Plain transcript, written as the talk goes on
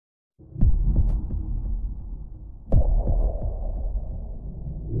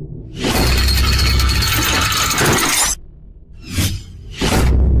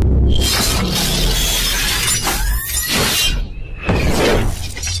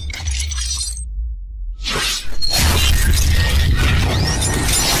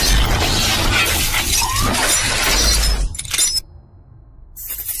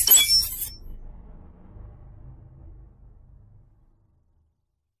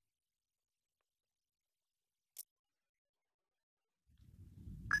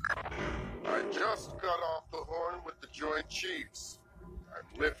Just got off the horn with the Joint Chiefs.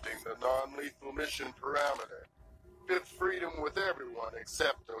 I'm lifting the non-lethal mission parameter. Fifth freedom with everyone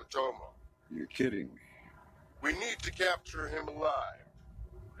except Otomo. You're kidding me. We need to capture him alive.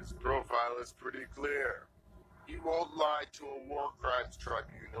 His profile is pretty clear. He won't lie to a war crimes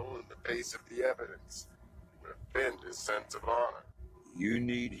tribunal in the face of the evidence. Defend his sense of honor. You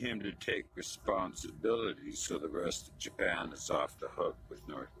need him to take responsibility so the rest of Japan is off the hook with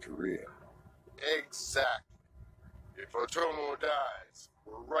North Korea. Exactly. If Otomo dies,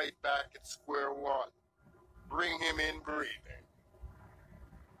 we're right back at square one. Bring him in breathing.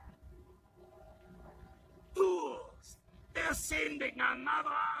 Fools! They're sending another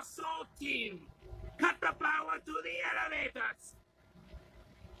assault team! Cut the power to the elevators!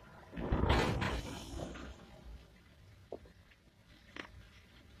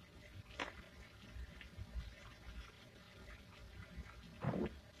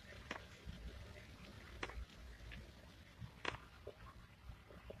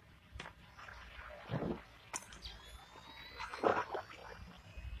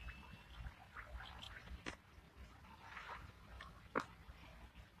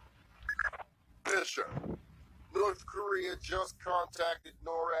 Fisher, North Korea just contacted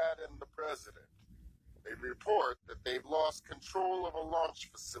NORAD and the president. They report that they've lost control of a launch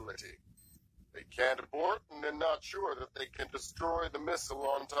facility. They can't abort, and they're not sure that they can destroy the missile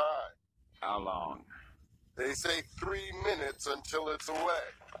on time. How long? They say 3 minutes until it's away.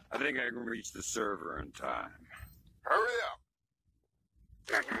 I think I can reach the server in time. Hurry up!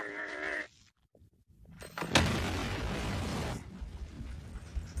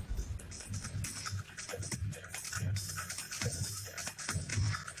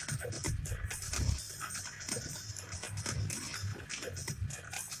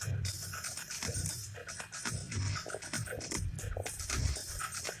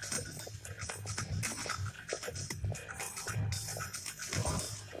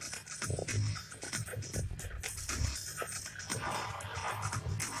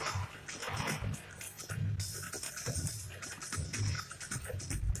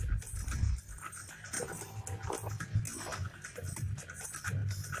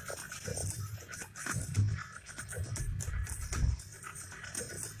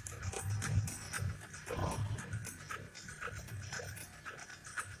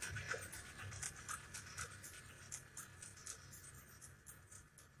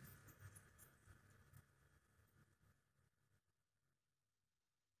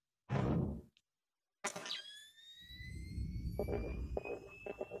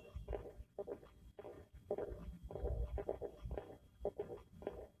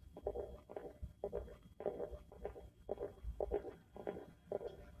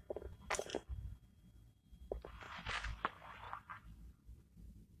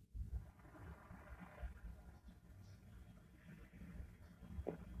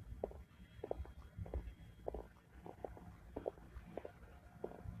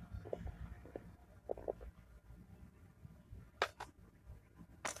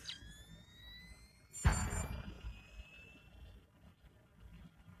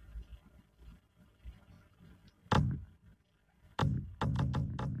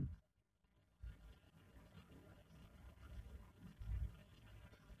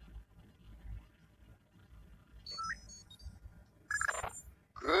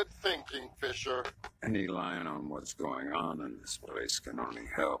 Good thinking, Fisher. Any line on what's going on in this place can only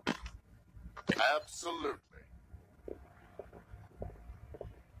help. Absolutely.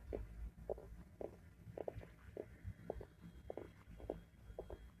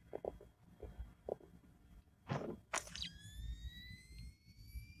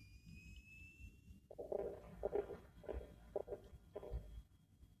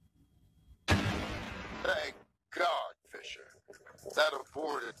 Thank God, Fisher. That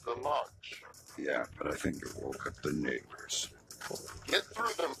aborted the launch. Yeah, but I think it woke up the neighbors. Get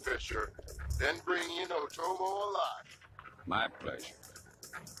through them, Fisher. Then bring in Otomo alive. My pleasure.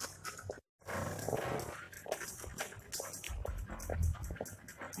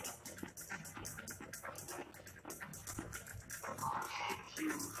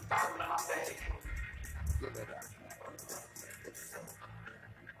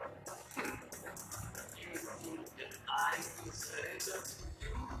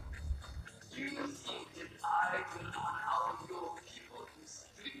 You think that I will allow your people to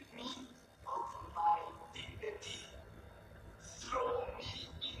strip me of my dignity? Throw me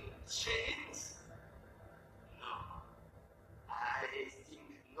in chains? No, I think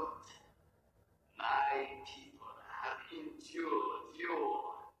not. My people have endured your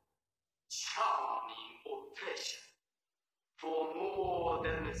charming oppression for more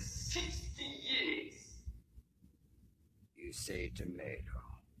than 60 years. you say tomato.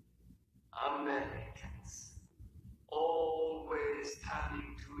 Americans, always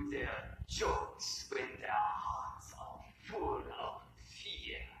turning to their jokes when their hearts are full of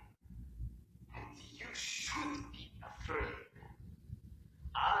fear. And you should be afraid.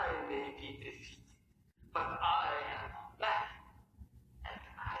 I may be defeated, but I am a man, and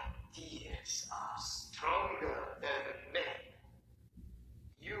ideas are stronger than men.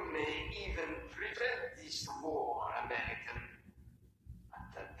 You may even prevent this war, American, but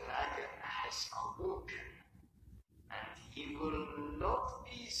the dragon has awoken, and he will not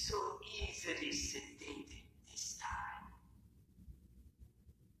be so easily sedated this time.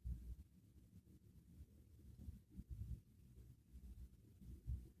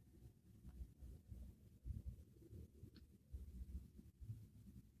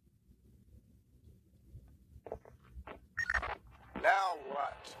 Now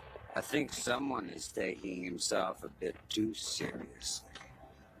what? I think someone is taking himself a bit too seriously.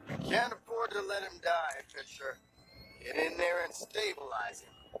 Can't afford to let him die, Fisher. Get in there and stabilize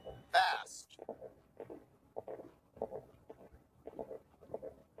him. Fast.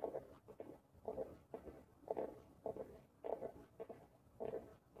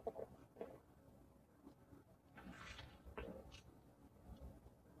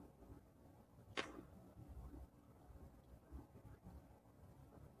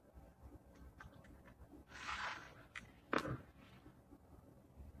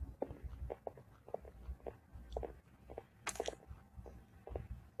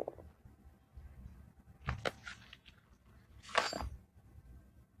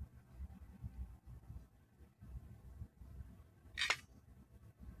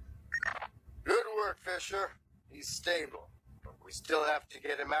 Good work, Fisher. He's stable, but we still have to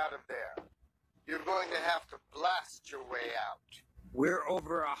get him out of there. You're going to have to blast your way out. We're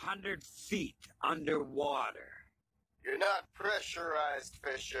over 100 feet underwater. You're not pressurized,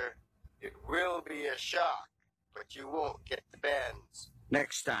 Fisher. It will be a shock, but you won't get the bends.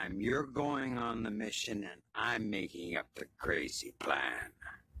 Next time, you're going on the mission and I'm making up the crazy plan.